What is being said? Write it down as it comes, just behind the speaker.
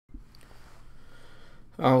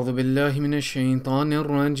أعوذ بالله من الشيطان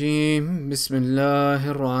الرجيم بسم الله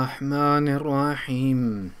الرحمن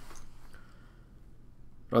الرحيم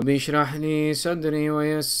ربي اشرح لي صدري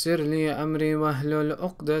ويسر لي أمري واحلل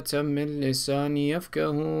عقدة من لساني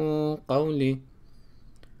يفقه قولي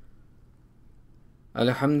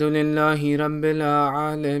الحمد لله رب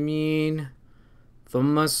العالمين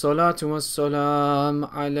ثم الصلاة والسلام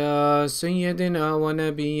على سيدنا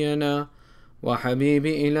ونبينا وحبيب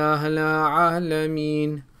إله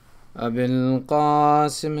العالمين أبي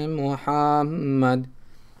القاسم محمد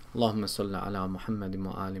اللهم صل على محمد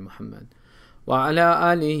وآل محمد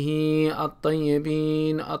وعلى آله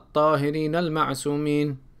الطيبين الطاهرين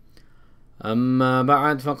المعصومين أما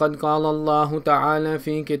بعد فقد قال الله تعالى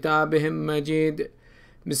في كتابه المجيد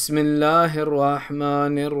بسم الله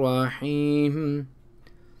الرحمن الرحيم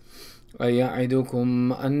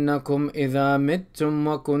ويعدكم أنكم إذا متم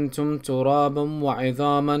وكنتم ترابا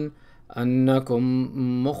وعظاما أنكم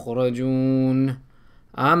مخرجون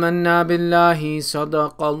آمنا بالله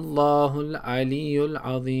صدق الله العلي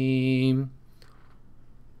العظيم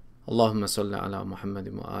اللهم صل على محمد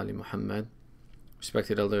وآل محمد.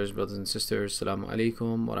 Respected elders, brothers and sisters, Assalamu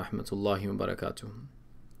alaikum wa rahmatullahi wa barakatuh.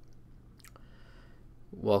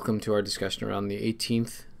 Welcome to our discussion around the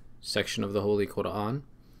 18th section of the Holy Quran.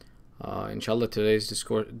 Inshallah, today's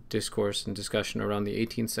discourse and discussion around the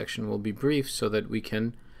 18th section will be brief so that we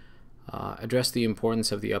can address the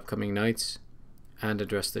importance of the upcoming nights and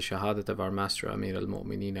address the shahadat of our master Amir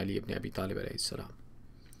al-Mu'mineen Ali ibn Abi Talib alayhi salam.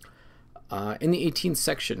 In the 18th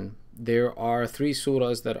section, there are three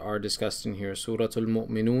surahs that are discussed in here. Surah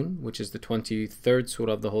al-Mu'minun, which is the 23rd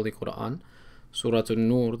surah of the Holy Quran. Surah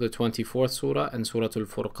al-Nur, the 24th surah, and Surah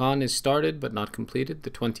al-Furqan is started but not completed, the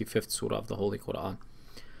 25th surah of the Holy Quran.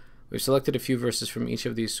 We've selected a few verses from each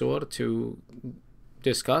of these surah to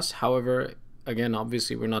discuss. However, again,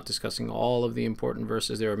 obviously we're not discussing all of the important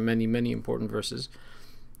verses. There are many, many important verses.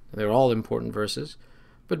 They're all important verses.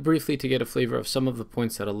 But briefly, to get a flavor of some of the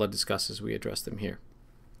points that Allah discusses, we address them here.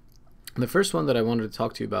 The first one that I wanted to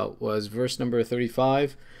talk to you about was verse number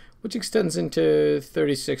 35, which extends into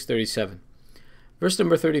 36, 37. Verse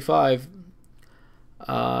number 35,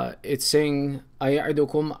 it's saying,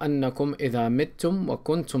 أَيَعِدُكُمْ أَنَّكُمْ إِذَا مِتْتُمْ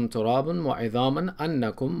وَكُنْتُمْ تُرَابًا وَعِظَامًا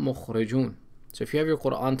أَنَّكُمْ مُخْرَجُونَ. So if you have your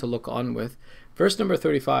Quran to look on with, verse number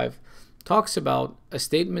 35 talks about a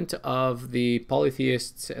statement of the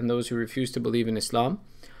polytheists and those who refuse to believe in Islam,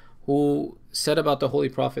 who said about the Holy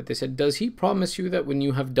Prophet, they said, does he promise you that when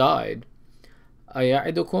you have died,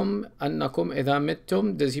 أَيَعِدُكُمْ أَنَّكُمْ إِذَا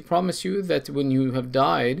مِتْتُمْ, does he promise you that when you have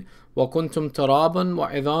died, وَكُنْتُمْ تَرَابًا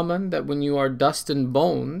وَعِظَامًا, that when you are dust and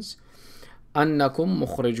bones, أَنَّكُمْ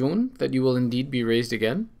مُخْرَجُونَ, that you will indeed be raised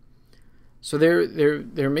again? So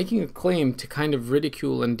they're making a claim to kind of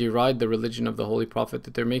ridicule and deride the religion of the Holy Prophet,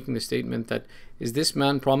 that they're making the statement that, is this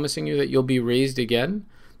man promising you that you'll be raised again?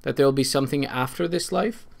 That there will be something after this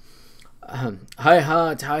life?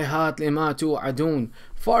 Hayhat lima tu'adun.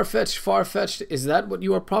 Far-fetched, is that what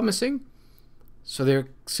you are promising? So they're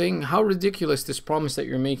saying, how ridiculous this promise that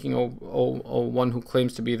you're making, O one who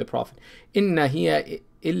claims to be the Prophet. Inna hiya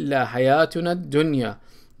illa hayatuna dunya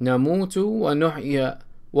namutu wa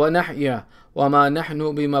nahya wa ma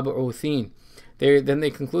nahnu bimab'uthin. Then they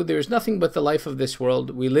conclude, there is nothing but the life of this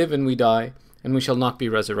world. We live and we die, and we shall not be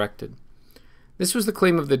resurrected. This was the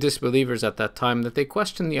claim of the disbelievers at that time, that they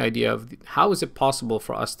questioned the idea of how is it possible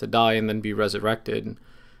for us to die and then be resurrected, and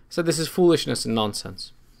said this is foolishness and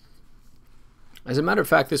nonsense. As a matter of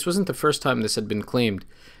fact, this wasn't the first time this had been claimed,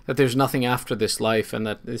 that there's nothing after this life and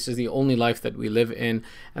that this is the only life that we live in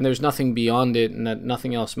and there's nothing beyond it and that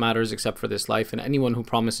nothing else matters except for this life, and anyone who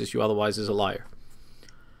promises you otherwise is a liar.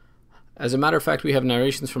 As a matter of fact, we have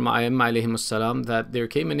narrations from Ayyam alayhim salam that there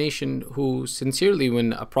came a nation who sincerely,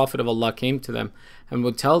 when a prophet of Allah came to them and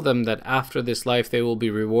would tell them that after this life they will be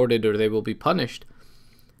rewarded or they will be punished,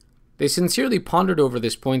 they sincerely pondered over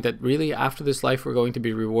this point, that really after this life we're going to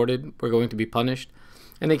be rewarded, we're going to be punished.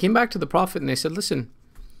 And they came back to the Prophet and they said, listen,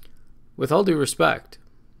 with all due respect,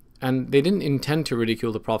 and they didn't intend to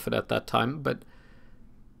ridicule the Prophet at that time, but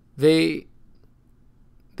they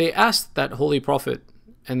asked that Holy Prophet,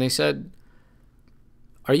 and they said,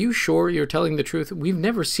 are you sure you're telling the truth? We've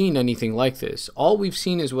never seen anything like this. All we've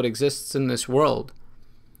seen is what exists in this world.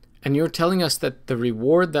 And you're telling us that the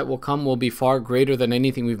reward that will come will be far greater than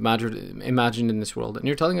anything we've imagined in this world. And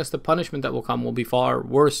you're telling us the punishment that will come will be far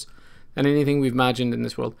worse than anything we've imagined in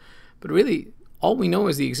this world. But really, all we know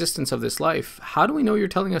is the existence of this life. How do we know you're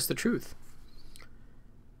telling us the truth?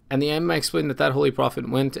 And the Imam explained that that Holy Prophet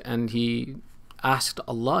went and he asked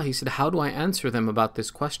Allah, he said, how do I answer them about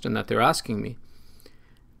this question that they're asking me?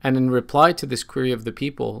 And in reply to this query of the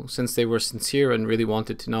people, since they were sincere and really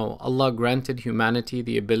wanted to know, Allah granted humanity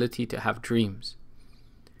the ability to have dreams.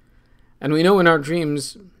 And we know in our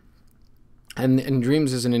dreams, and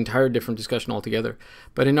dreams is an entire different discussion altogether,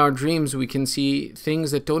 but in our dreams we can see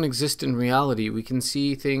things that don't exist in reality. We can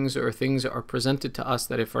see things, or things are presented to us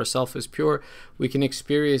that if our self is pure, we can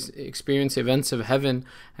experience events of heaven,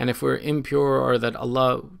 and if we're impure, or that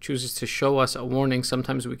Allah chooses to show us a warning,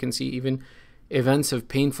 sometimes we can see even events of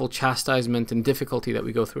painful chastisement and difficulty that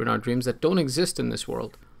we go through in our dreams that don't exist in this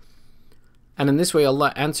world. And in this way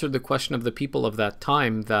Allah answered the question of the people of that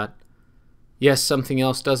time that yes, something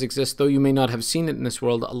else does exist, though you may not have seen it in this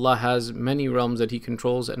world. Allah has many realms that He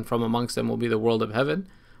controls, and from amongst them will be the world of heaven,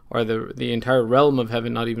 or the entire realm of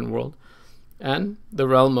heaven, not even world, and the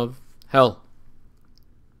realm of hell.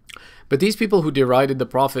 But these people who derided the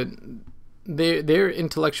Prophet, their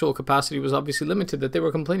intellectual capacity was obviously limited, that they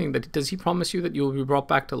were complaining that, does he promise you that you will be brought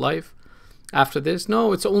back to life after this?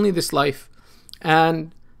 No, it's only this life,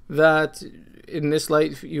 and that in this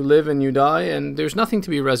life you live and you die, and there's nothing to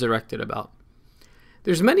be resurrected about.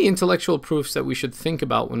 There's many intellectual proofs that we should think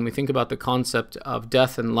about when we think about the concept of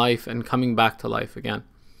death and life and coming back to life again,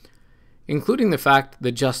 including the fact,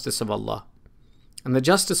 the justice of Allah. And the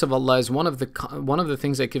justice of Allah is one of the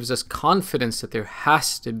things that gives us confidence that there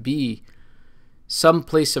has to be some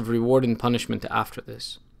place of reward and punishment after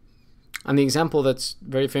this. And the example that's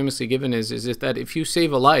very famously given is that if you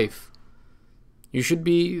save a life, you should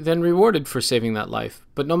be then rewarded for saving that life.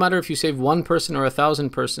 But no matter if you save one person or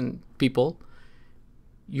 1,000 people,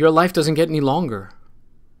 your life doesn't get any longer.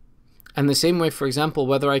 And the same way, for example,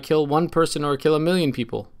 whether I kill one person or kill 1,000,000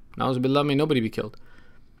 people, na'udzu billah, may nobody be killed.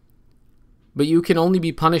 But you can only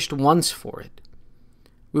be punished once for it.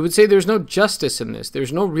 We would say there's no justice in this.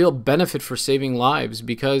 There's no real benefit for saving lives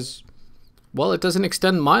because, well, it doesn't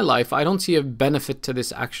extend my life. I don't see a benefit to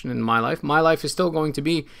this action in my life. My life is still going to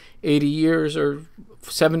be 80 years or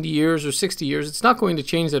 70 years or 60 years. It's not going to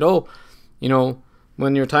change that, oh,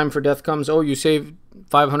 when your time for death comes, oh, you saved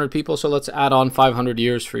 500 people, so let's add on 500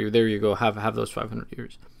 years for you. There you go, have those 500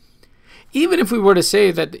 years. Even if we were to say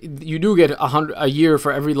that you do get a year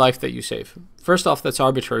for every life that you save. First off, that's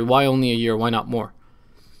arbitrary. Why only a year? Why not more?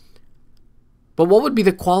 But what would be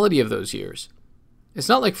the quality of those years? It's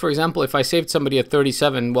not like, for example, if I saved somebody at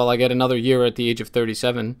 37, well, I get another year at the age of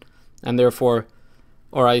 37, and therefore,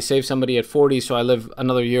 or I save somebody at 40, so I live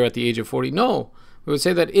another year at the age of 40. No. We would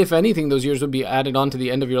say that if anything, those years would be added on to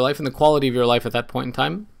the end of your life, and the quality of your life at that point in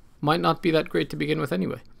time might not be that great to begin with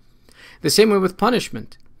anyway. The same way with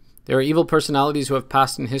punishment. There are evil personalities who have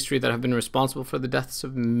passed in history that have been responsible for the deaths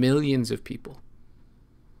of millions of people.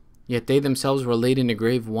 Yet they themselves were laid in a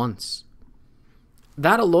grave once.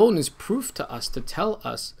 That alone is proof to us, to tell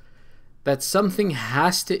us that something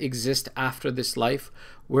has to exist after this life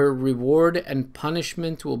where reward and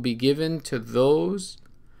punishment will be given to those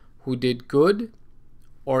who did good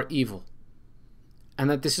or evil, and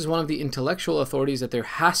that this is one of the intellectual authorities, that there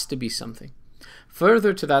has to be something.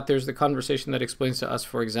 Further to that, there's the conversation that explains to us,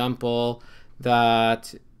 for example,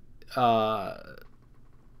 that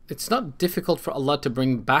it's not difficult for Allah to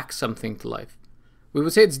bring back something to life. We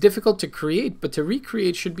would say it's difficult to create, but to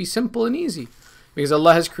recreate should be simple and easy, because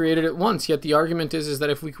Allah has created it once. Yet the argument is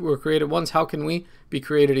that if we were created once, how can we be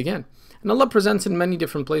created again? And Allah presents in many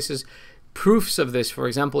different places proofs of this. For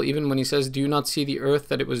example, even when He says, do you not see the earth,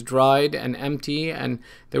 that it was dried and empty and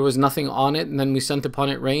there was nothing on it, and then we sent upon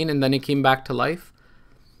it rain and then it came back to life?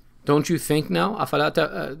 Don't you think now? أَفَلَا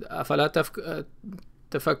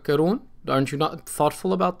تَفَكَّرُونَ? Aren't you not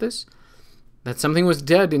thoughtful about this? That something was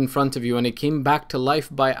dead in front of you and it came back to life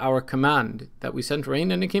by our command, that we sent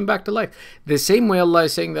rain and it came back to life. The same way Allah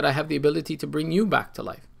is saying that I have the ability to bring you back to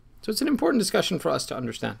life. So it's an important discussion for us to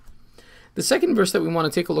understand. The second verse that we want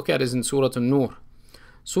to take a look at is in Surah An-Nur.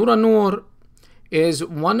 Surah Nur is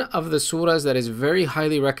one of the surahs that is very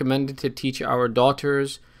highly recommended to teach our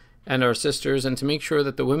daughters and our sisters, and to make sure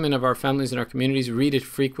that the women of our families and our communities read it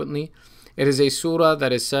frequently. It is a surah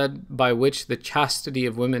that is said by which the chastity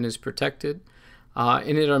of women is protected.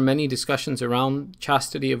 In it are many discussions around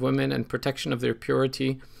chastity of women and protection of their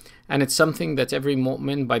purity. And it's something that every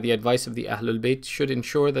mu'min, by the advice of the Ahlul Bayt, should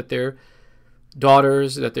ensure that their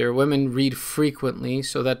daughters, that their women read frequently,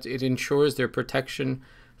 so that it ensures their protection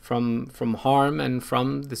from harm and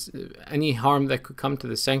from any harm that could come to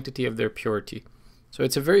the sanctity of their purity. So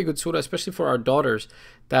it's a very good surah, especially for our daughters,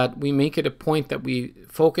 that we make it a point that we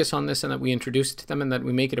focus on this and that we introduce it to them, and that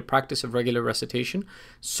we make it a practice of regular recitation,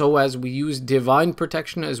 so as we use divine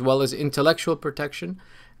protection as well as intellectual protection,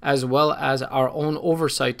 as well as our own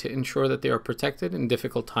oversight to ensure that they are protected in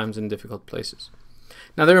difficult times and difficult places.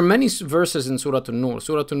 Now there are many verses in Surah An-Nur.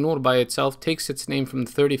 Surah An-Nur by itself takes its name from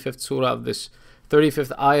the 35th surah of this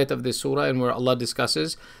 35th ayat of this surah, and where Allah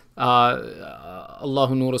discusses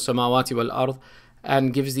Allahu nuru samawati wal ard,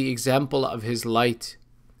 and gives the example of His light.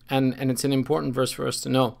 And it's an important verse for us to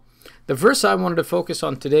know. The verse I wanted to focus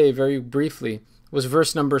on today very briefly was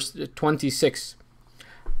verse number 26.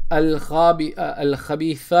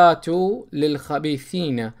 Al-khabithatu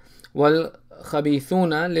lil-khabithina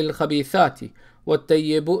wal-khabithuna lil-khabithati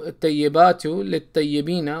wat-tayyibatu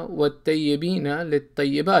lit-tayyibina wat-tayyibina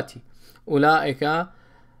lit-tayyibati ulaika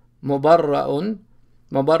mubarra'una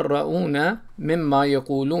mimma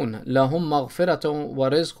yaqulun lahum maghfiratun wa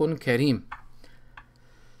rizqun kareem.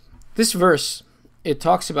 This verse, it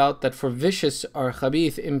talks about that for vicious or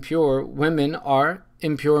khabith, impure women are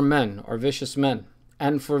impure men or vicious men,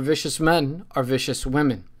 and for vicious men are vicious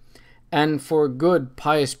women, and for good,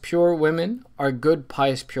 pious, pure women are good,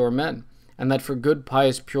 pious, pure men, and that for good,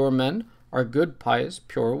 pious, pure men are good, pious,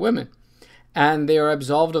 pure women, and they are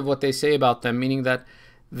absolved of what they say about them, meaning that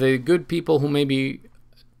the good people who may be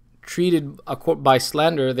treated by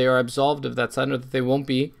slander, they are absolved of that slander, that they won't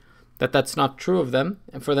be, that's not true of them,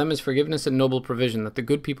 and for them is forgiveness and noble provision, that the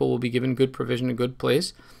good people will be given good provision, a good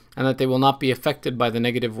place, and that they will not be affected by the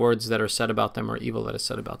negative words that are said about them or evil that is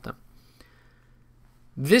said about them.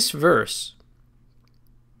 This verse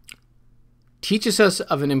teaches us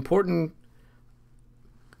of an important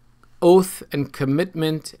oath and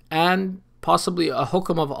commitment and possibly a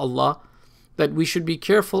hukum of Allah, that we should be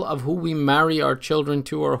careful of who we marry our children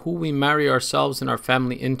to or who we marry ourselves and our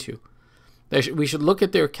family into. We should look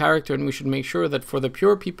at their character, and we should make sure that for the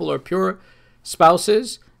pure people are pure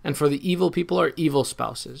spouses, and for the evil people are evil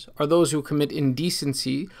spouses. Or those who commit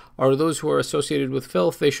indecency, or those who are associated with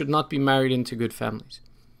filth, they should not be married into good families,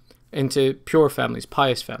 into pure families,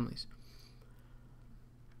 pious families.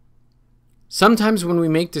 Sometimes when we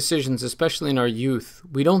make decisions, especially in our youth,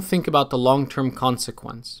 we don't think about the long-term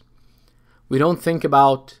consequence. We don't think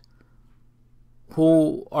about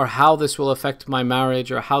who or how this will affect my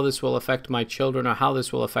marriage, or how this will affect my children, or how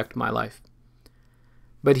this will affect my life.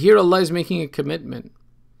 But here Allah is making a commitment.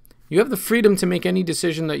 You have the freedom to make any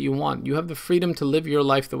decision that you want. You have the freedom to live your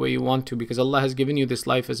life the way you want to, because Allah has given you this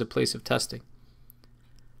life as a place of testing.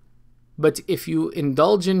 But if you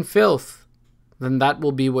indulge in filth, then that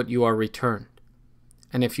will be what you are returned.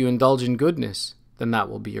 And if you indulge in goodness, then that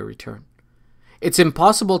will be your return. It's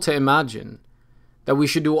impossible to imagine that we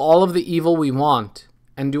should do all of the evil we want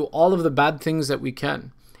and do all of the bad things that we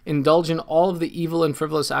can, indulge in all of the evil and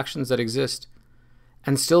frivolous actions that exist,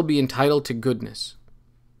 and still be entitled to goodness.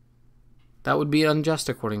 That would be unjust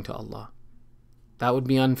according to Allah. That would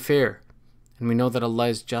be unfair. And we know that Allah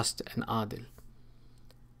is just and adil.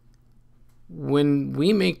 When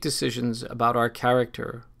we make decisions about our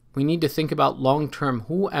character, we need to think about long-term,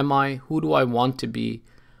 who am I, who do I want to be,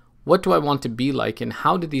 what do I want to be like, and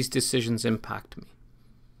how do these decisions impact me?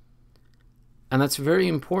 And that's very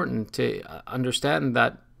important to understand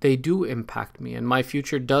that they do impact me, and my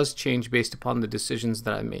future does change based upon the decisions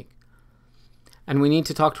that I make. And we need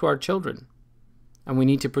to talk to our children, and we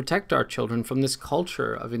need to protect our children from this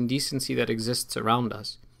culture of indecency that exists around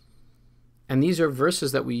us. And these are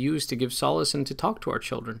verses that we use to give solace and to talk to our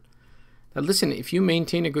children. That listen, if you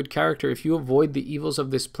maintain a good character, if you avoid the evils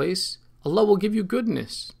of this place, Allah will give you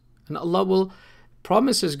goodness. And Allah will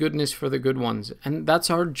promise His goodness for the good ones. And that's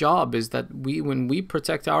our job, is that when we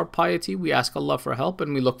protect our piety, we ask Allah for help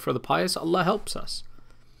and we look for the pious, Allah helps us.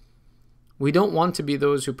 We don't want to be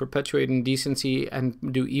those who perpetuate indecency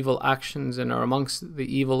and do evil actions and are amongst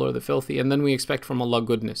the evil or the filthy, and then we expect from Allah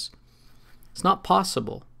goodness. It's not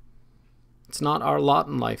possible. It's not our lot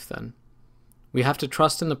in life then. We have to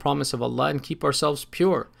trust in the promise of Allah and keep ourselves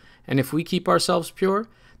pure. And if we keep ourselves pure,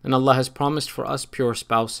 then Allah has promised for us pure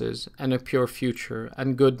spouses and a pure future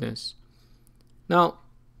and goodness. Now,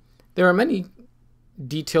 there are many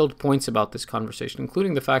detailed points about this conversation,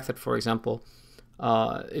 including the fact that, for example,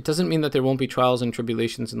 it doesn't mean that there won't be trials and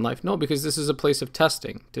tribulations in life. No, because this is a place of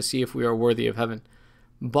testing to see if we are worthy of heaven.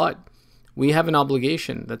 But we have an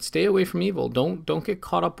obligation that stay away from evil. Don't get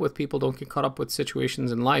caught up with people. Don't get caught up with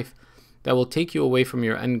situations in life that will take you away from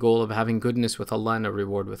your end goal of having goodness with Allah and a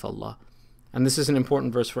reward with Allah. And this is an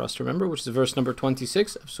important verse for us to remember, which is verse number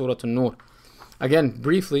 26 of Surah An-Nur. Again,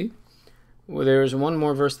 briefly, there's one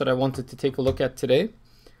more verse that I wanted to take a look at today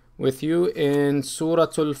with you in Surah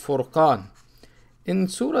Al-Furqan. In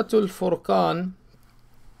Surah Al-Furqan,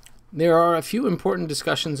 there are a few important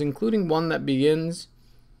discussions, including one that begins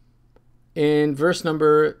in verse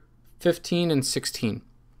number 15 and 16.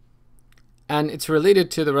 And it's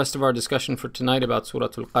related to the rest of our discussion for tonight about Surah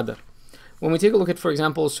Al-Qadr. When we take a look at, for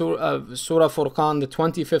example, Surah Furqan, the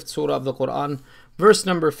 25th Surah of the Quran, verse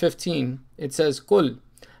number 15, it says, قُلْ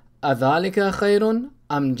أَذَلِكَ خَيْرٌ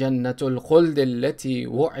أَمْ جَنَّةُ الْخُلْدِ الَّتِي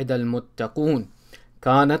وُعِدَ الْمُتَّقُونَ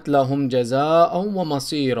كَانَتْ لَهُمْ جَزَاءً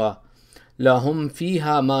وَمَصِيرًا لَهُمْ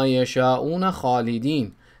فِيهَا مَا يَشَاءُونَ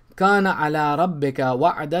خَالِدِينَ كَانَ عَلَى رَبِّكَ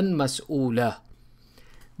وَعْدًا مَسْئُولًا.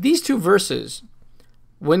 These two verses,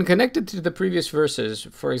 when connected to the previous verses,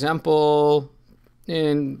 for example,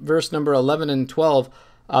 in verse number 11 and 12,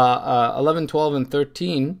 11, 12, and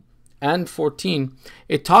 13 and 14,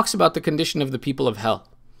 it talks about the condition of the people of hell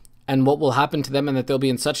and what will happen to them, and that they'll be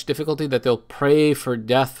in such difficulty that they'll pray for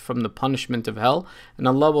death from the punishment of hell. And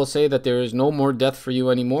Allah will say that there is no more death for you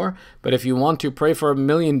anymore, but if you want to, pray for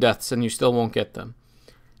 1,000,000 deaths and you still won't get them.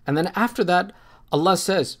 And then after that, Allah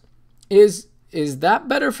says, is that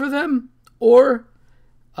better for them? Or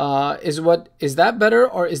is that better,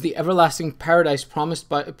 or is the everlasting paradise promised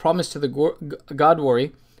to the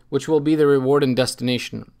God-worthy, which will be the reward and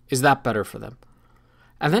destination, is that better for them?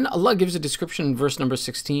 And then Allah gives a description in verse number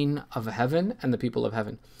 16 of heaven and the people of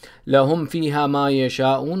heaven. لَهُمْ فِيهَا مَا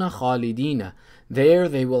يَشَاءُونَ خَالِدِينَ. There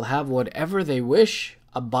they will have whatever they wish,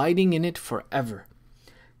 abiding in it forever.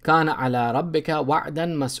 كَانَ عَلَى رَبِّكَ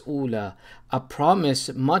وَعْدًا مَسْئُولًا. A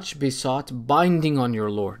promise much besought, binding on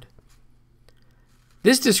your Lord.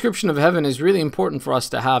 This description of heaven is really important for us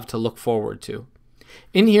to have to look forward to.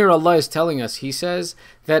 In here, Allah is telling us, He says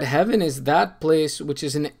that heaven is that place which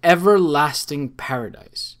is an everlasting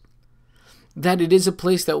paradise. That it is a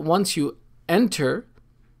place that once you enter,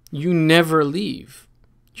 you never leave.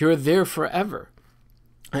 You're there forever.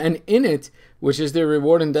 And in it, which is their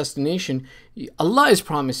reward and destination, Allah is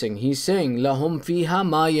promising, He's saying, لَهُمْ فِيهَا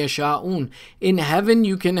مَا يَشَاءُونَ. In heaven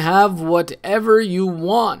you can have whatever you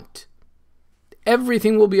want.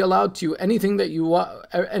 Everything will be allowed to you, anything that you want,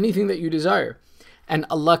 anything that you desire. And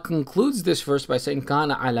Allah concludes this verse by saying,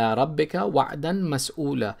 كَانَ عَلَى رَبِّكَ وَعْدًا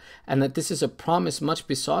مَسْئُولًا. And that this is a promise much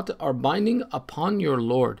besought or binding upon your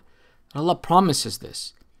Lord. Allah promises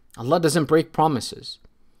this. Allah doesn't break promises.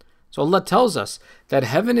 So Allah tells us that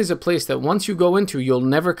heaven is a place that once you go into, you'll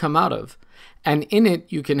never come out of. And in it,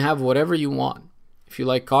 you can have whatever you want. If you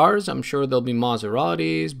like cars, I'm sure there'll be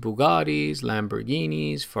Maseratis, Bugattis,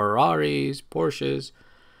 Lamborghinis, Ferraris, Porsches,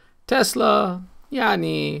 Tesla,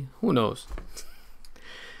 yani, who knows.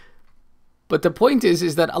 But the point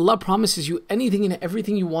is that Allah promises you anything and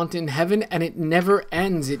everything you want in heaven, and it never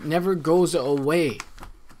ends. It never goes away.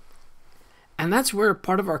 And that's where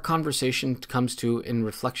part of our conversation comes to in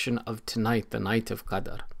reflection of tonight, the night of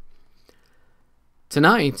Qadr.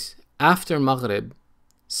 Tonight, after Maghrib,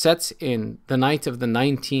 sets in the night of the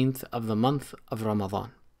 19th of the month of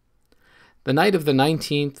Ramadan. The night of the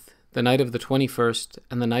 19th, the night of the 21st,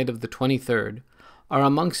 and the night of the 23rd are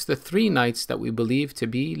amongst the 3 nights that we believe to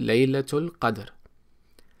be Laylatul Qadr.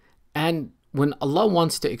 And when Allah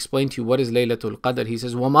wants to explain to you what is Laylatul Qadr, He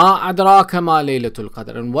says, وَمَا أَدْرَاكَ مَا Laylatul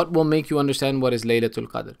Qadr. And what will make you understand what is Laylatul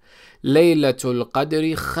Qadr? Laylatul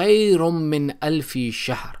Qadri خَيْرٌ مِّنْ أَلْفِ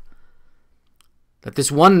شَهْرٍ. That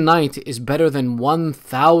this one night is better than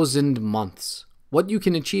 1,000 months. What you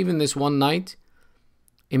can achieve in this one night,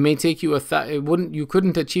 it may take you you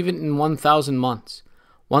couldn't achieve it in 1,000 months.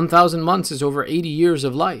 1,000 months is over 80 years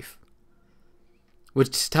of life,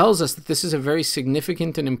 which tells us that this is a very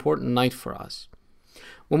significant and important night for us.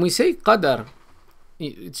 When we say Qadr,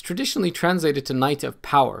 it's traditionally translated to night of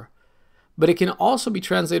power, but it can also be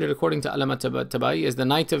translated, according to Ulama Tabai, as the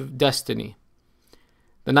night of destiny,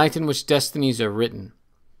 the night in which destinies are written.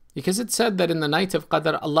 Because it's said that in the night of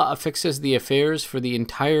Qadr, Allah affixes the affairs for the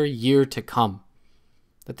entire year to come.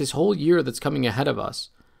 That this whole year that's coming ahead of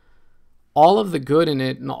us, all of the good in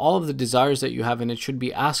it and all of the desires that you have in it should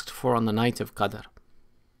be asked for on the night of Qadr.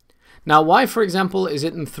 Now, why, for example, is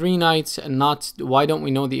it in 3 nights and not, why don't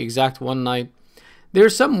we know the exact one night?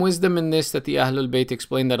 There's some wisdom in this that the Ahlul Bayt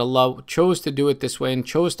explained, that Allah chose to do it this way and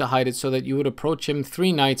chose to hide it so that you would approach Him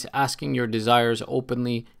 3 nights asking your desires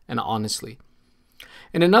openly and honestly.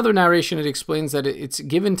 In another narration, it explains that it's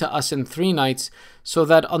given to us in 3 nights so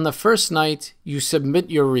that on the first night you submit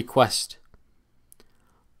your request.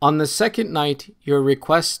 On the second night, your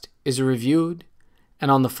request is reviewed, and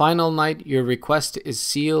on the final night, your request is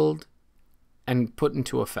sealed and put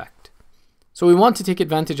into effect. So we want to take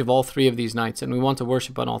advantage of all 3 of these nights, and we want to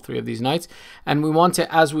worship on all 3 of these nights. And we want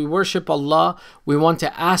to, as we worship Allah, we want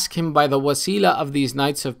to ask Him by the wasila of these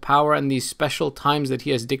nights of power and these special times that He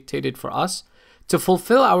has dictated for us to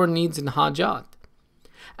fulfill our needs and hajat.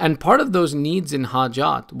 And part of those needs and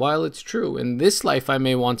hajat, while it's true, in this life I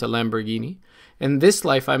may want a Lamborghini, in this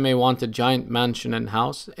life I may want a giant mansion and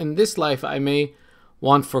house, in this life I may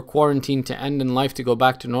want for quarantine to end and life to go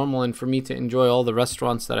back to normal and for me to enjoy all the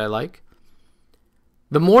restaurants that I like.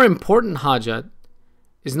 The more important hajat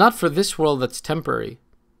is not for this world that's temporary,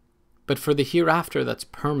 but for the hereafter that's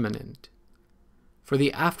permanent. For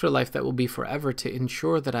the afterlife that will be forever, to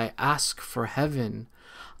ensure that I ask for heaven.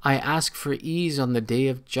 I ask for ease on the day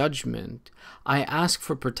of judgment. I ask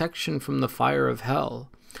for protection from the fire of hell.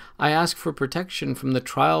 I ask for protection from the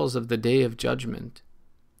trials of the day of judgment.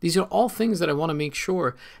 These are all things that I want to make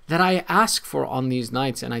sure that I ask for on these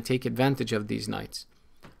nights, and I take advantage of these nights.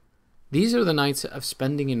 These are the nights of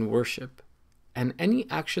spending in worship, and any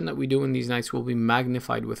action that we do in these nights will be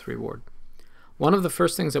magnified with reward. One of the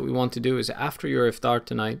first things that we want to do is after your iftar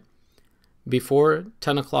tonight, before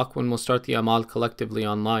 10 o'clock when we'll start the amal collectively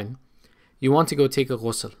online, you want to go take a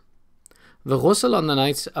ghusl. The ghusl on the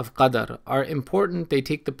nights of Qadr are important. They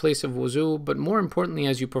take the place of wuzu, but more importantly,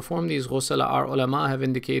 as you perform these ghusl, our ulama have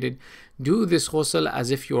indicated, do this ghusl as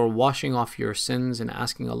if you are washing off your sins and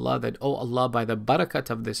asking Allah that, oh Allah, by the barakat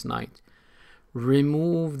of this night,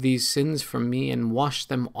 remove these sins from me and wash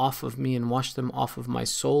them off of me and wash them off of my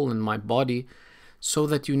soul and my body, so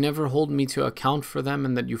that you never hold me to account for them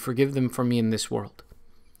and that you forgive them for me in this world.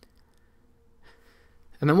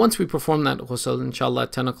 And then once we perform that ghusl, inshallah,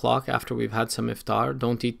 at 10 o'clock, after we've had some iftar,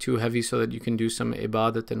 don't eat too heavy so that you can do some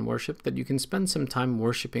ibadat and worship, that you can spend some time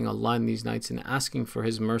worshipping Allah in these nights and asking for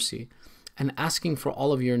His mercy and asking for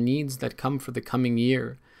all of your needs that come for the coming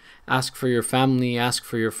year. Ask for your family, ask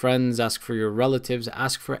for your friends, ask for your relatives,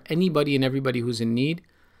 ask for anybody and everybody who's in need.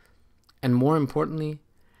 And more importantly,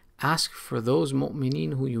 ask for those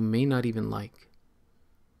mu'mineen who you may not even like.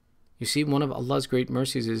 You see, one of Allah's great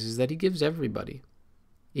mercies is that He gives everybody,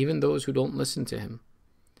 even those who don't listen to Him.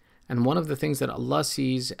 And one of the things that Allah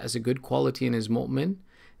sees as a good quality in His mu'min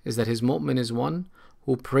is that His mu'min is one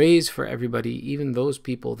who prays for everybody, even those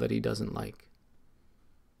people that He doesn't like.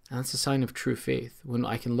 And that's a sign of true faith, when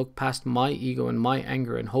I can look past my ego and my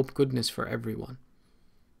anger and hope goodness for everyone.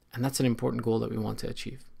 And that's an important goal that we want to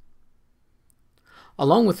achieve.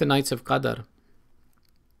 Along with the nights of Qadr,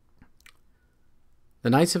 the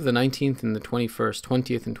nights of the 19th and the 21st,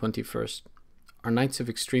 20th and 21st, are nights of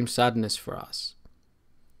extreme sadness for us.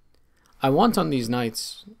 I want on these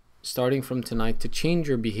nights, starting from tonight, to change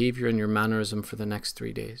your behavior and your mannerism for the next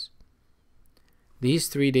 3 days. These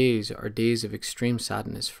 3 days are days of extreme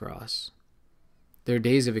sadness for us. They're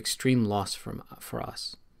days of extreme loss for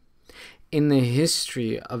us. In the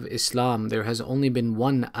history of Islam, there has only been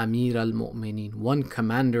one Amir al-Mu'mineen, one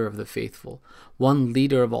commander of the faithful, one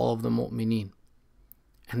leader of all of the Mu'mineen.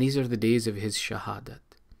 And these are the days of his shahadat.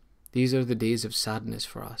 These are the days of sadness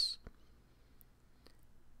for us.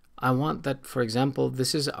 I want that, for example,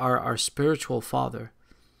 this is our spiritual father.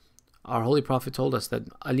 Our Holy Prophet told us that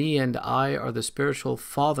Ali and I are the spiritual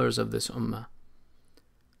fathers of this ummah.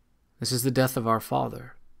 This is the death of our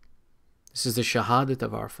father. This is the shahadat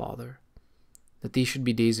of our father. That these should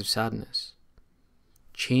be days of sadness.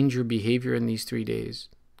 Change your behavior in these 3 days.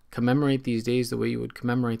 Commemorate these days the way you would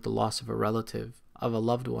commemorate the loss of a relative, of a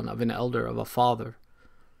loved one, of an elder, of a father.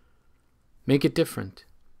 Make it different.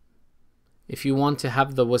 If you want to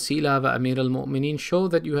have the wasila of Amir al-Mu'mineen, show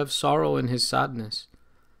that you have sorrow in his sadness.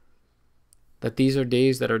 That these are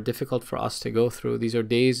days that are difficult for us to go through. These are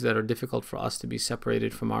days that are difficult for us to be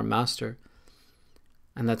separated from our master.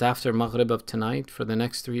 And that after Maghrib of tonight, for the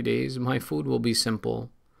next 3 days, my food will be simple.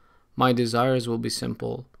 My desires will be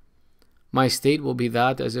simple. My state will be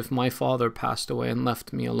that as if my father passed away and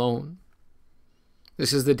left me alone.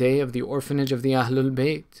 This is the day of the orphanage of the Ahlul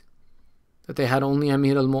Bayt. That they had only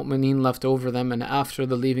Amir al-Mu'mineen left over them, and after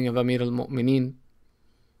the leaving of Amir al-Mu'mineen,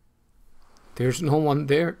 there's no one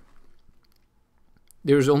there.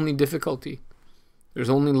 There's only difficulty. There's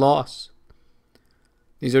only loss.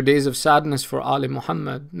 These are days of sadness for Ali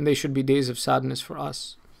Muhammad, and they should be days of sadness for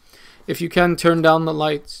us. If you can, turn down the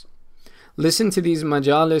lights. Listen to these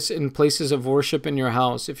majalis in places of worship in your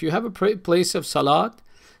house. If you have a place of salat,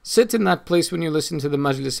 sit in that place when you listen to the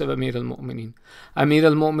majlis of Amir al-Mu'mineen. Amir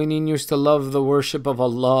al-Mu'mineen used to love the worship of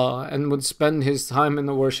Allah and would spend his time in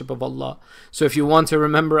the worship of Allah. So if you want to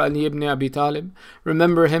remember Ali ibn Abi Talib,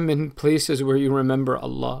 remember him in places where you remember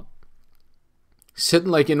Allah. Sit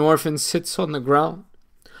like an orphan sits on the ground,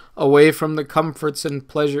 away from the comforts and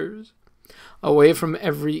pleasures, away from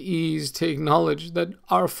every ease, to acknowledge that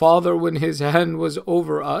our Father, when His hand was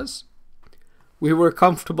over us, we were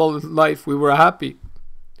comfortable in life, we were happy.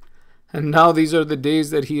 And now these are the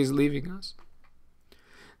days that He is leaving us.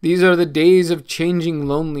 These are the days of changing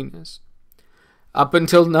loneliness. Up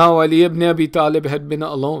until now, Ali ibn Abi Talib had been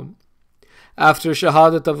alone. After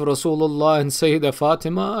Shahadat of Rasulullah and Sayyidah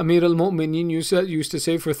Fatima, Amir al-Mu'mineen used to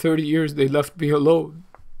say, for 30 years they left me alone.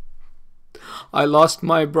 I lost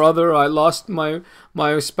my brother, I lost my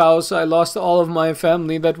spouse, I lost all of my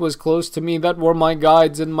family that was close to me, that were my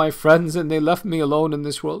guides and my friends, and they left me alone in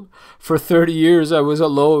this world. For 30 years I was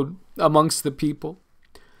alone amongst the people.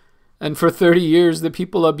 And for 30 years the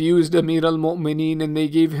people abused Amir al-Mu'mineen and they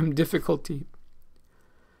gave him difficulty.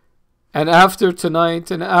 And after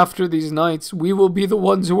tonight and after these nights, we will be the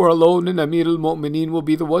ones who are alone, and Amir al-Mu'mineen will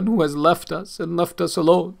be the one who has left us and left us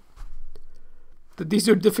alone. That these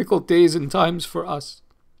are difficult days and times for us.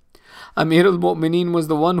 Amir al-Mu'mineen was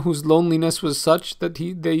the one whose loneliness was such that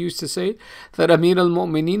they used to say that Amir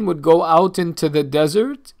al-Mu'mineen would go out into the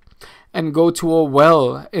desert and go to a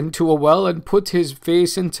well, and put his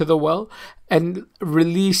face into the well and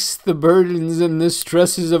release the burdens and the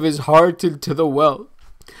stresses of his heart into the well.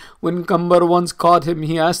 When Qambar once caught him,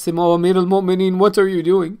 he asked him, "Oh Amir al-Mu'mineen, what are you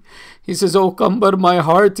doing?" He says, "Oh Qambar, my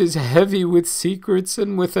heart is heavy with secrets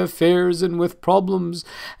and with affairs and with problems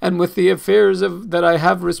and with the affairs that I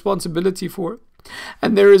have responsibility for.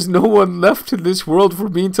 And there is no one left in this world for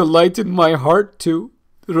me to lighten my heart to.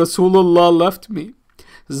 Rasulullah left me.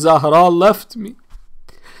 Zahra left me.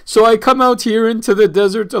 So I come out here into the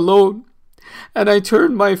desert alone. And I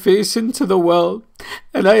turn my face into the well,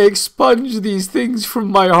 and I expunge these things from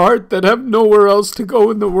my heart that have nowhere else to go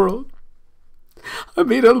in the world."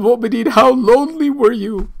 Amir al-Mu'mineen, how lonely were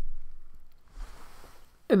you?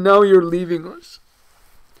 And now you're leaving us.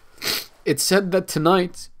 It's said that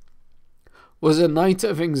tonight was a night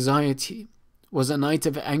of anxiety, was a night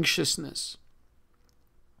of anxiousness.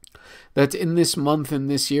 That in this month, in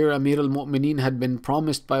this year, Amir al-Mu'mineen had been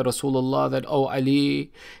promised by Rasulullah that, "Oh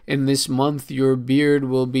Ali, in this month your beard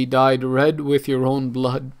will be dyed red with your own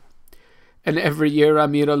blood." And every year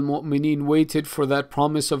Amir al-Mu'mineen waited for that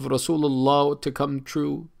promise of Rasulullah to come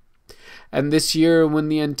true. And this year, when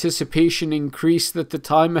the anticipation increased that the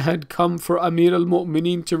time had come for Amir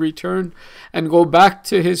al-Mu'mineen to return and go back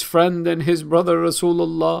to his friend and his brother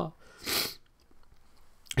Rasulullah,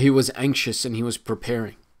 he was anxious and he was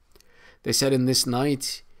preparing. They said in this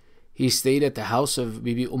night, he stayed at the house of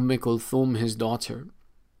Bibi Kulthum, his daughter.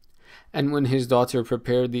 And when his daughter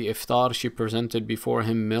prepared the iftar, she presented before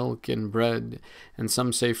him milk and bread, and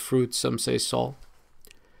some say fruit, some say salt.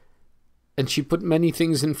 And she put many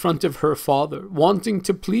things in front of her father, wanting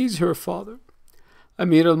to please her father.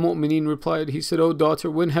 Amir al-Mu'mineen replied, he said, "O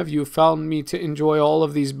daughter, when have you found me to enjoy all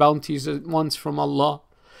of these bounties at once from Allah?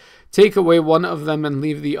 Take away one of them and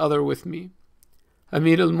leave the other with me."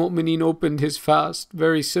 Amir al-Mu'mineen opened his fast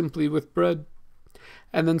very simply with bread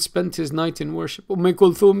and then spent his night in worship.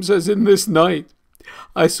 Kulthum says, "In this night,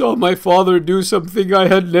 I saw my father do something I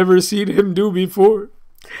had never seen him do before.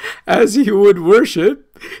 As he would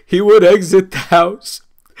worship, he would exit the house,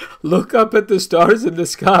 look up at the stars in the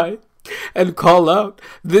sky, and call out,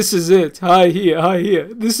 'This is it, hi here,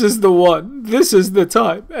 this is the one, this is the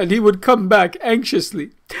time.' And he would come back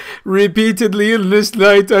anxiously. Repeatedly in this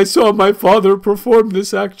night I saw my father perform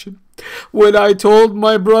this action. When I told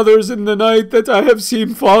my brothers in the night that I have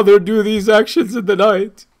seen father do these actions in the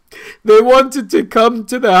night, they wanted to come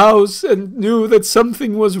to the house and knew that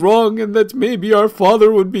something was wrong and that maybe our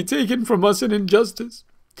father would be taken from us in injustice.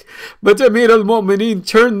 But Amir al-Mu'mineen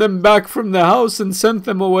turned them back from the house and sent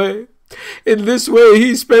them away. In this way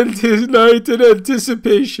he spent his night in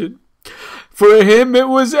anticipation. For him it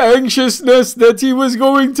was anxiousness that he was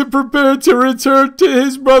going to prepare to return to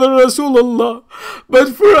his brother Rasulullah. But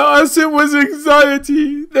for us it was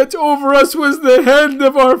anxiety that over us was the hand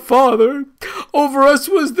of our father. Over us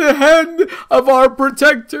was the hand of our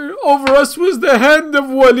protector. Over us was the hand of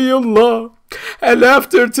Waliullah. And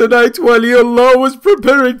after tonight, Waliullah was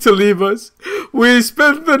preparing to leave us. We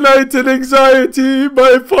spent the night in anxiety.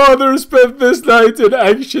 My father spent this night in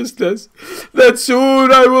anxiousness. That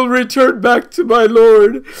soon I will return back to my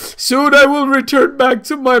Lord. Soon I will return back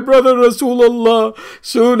to my brother Rasulullah.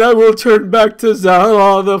 Soon I will turn back to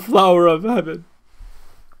Zahra, the flower of heaven.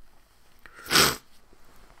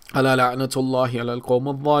 ألا لعنة الله على القوم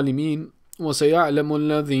الظالمين وسيعلم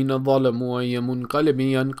الذين ظلموا أي منقلب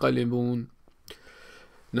ينقلبون.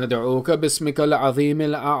 ندعوك باسمك العظيم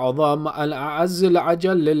الأعظم الأعز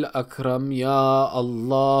العجل الأكرم يا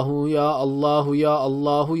الله يا الله يا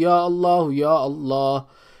الله يا الله يا الله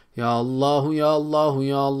يا الله يا الله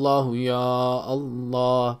يا الله يا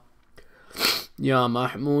الله يا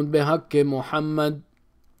محمود بحق محمد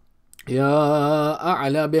يا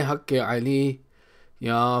أعلى بحق علي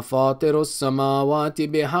يا فاطر السماوات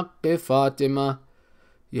بحق فاطمة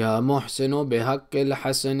يا محسن بحق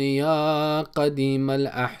الحسن يا قديم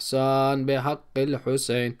الأحسان بحق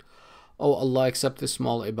الحسين O Allah, accept this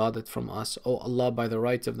small ibadat from us. O Allah, by the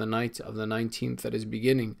right of the night of the 19th that is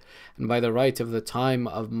beginning, and by the right of the time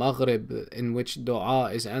of Maghrib in which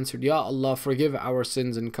dua is answered, Ya Allah, forgive our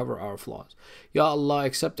sins and cover our flaws. Ya Allah,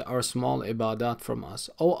 accept our small ibadat from us.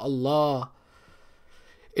 O Allah,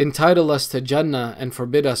 entitle us to Jannah and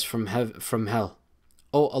forbid us from hell.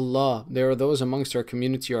 O Allah, there are those amongst our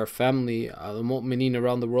community, our family, the mu'mineen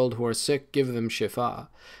around the world who are sick, give them shifa.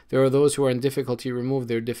 There are those who are in difficulty, remove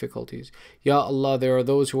their difficulties. Ya Allah, there are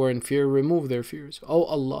those who are in fear, remove their fears. O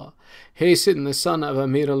Allah, hasten the son of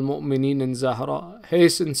Amir al-Mu'mineen and Zahra,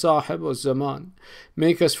 hasten Sahib al-Zaman,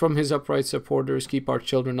 make us from his upright supporters, keep our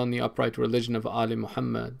children on the upright religion of Ali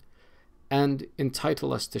Muhammad, and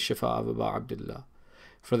entitle us to shifa of Aba Abdullah.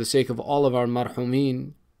 For the sake of all of our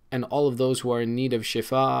marhumeen, and all of those who are in need of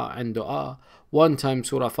shifa and dua, 1 time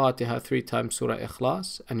Surah Fatiha, 3 times Surah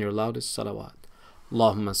Ikhlas, and your loudest salawat.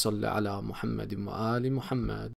 Allahumma salli ala Muhammadin wa ali Muhammad.